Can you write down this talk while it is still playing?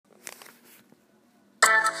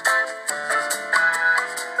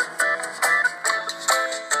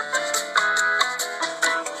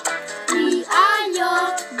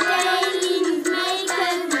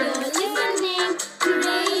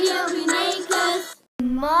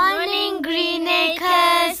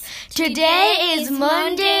Today is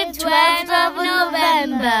Monday, 12th of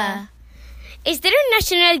November. Is there a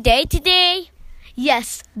national day today?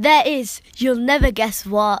 Yes, there is. You'll never guess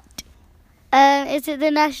what. Is it the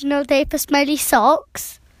National Day for Smelly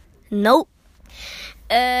Socks? Nope.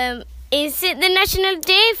 Is it the national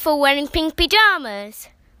day for wearing pink pyjamas?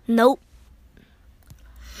 Nope.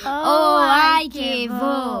 Oh, I give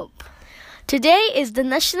up. Today is the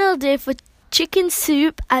National Day for chicken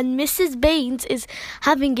soup and Mrs. Baines is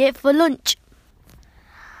having it for lunch.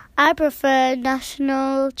 I prefer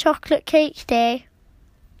National Chocolate Cake Day.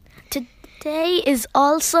 Today is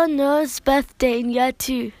also Noah's birthday in year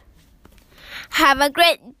 2. Have a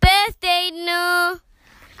great birthday, Noah.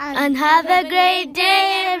 And have a great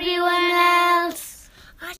day, everyone.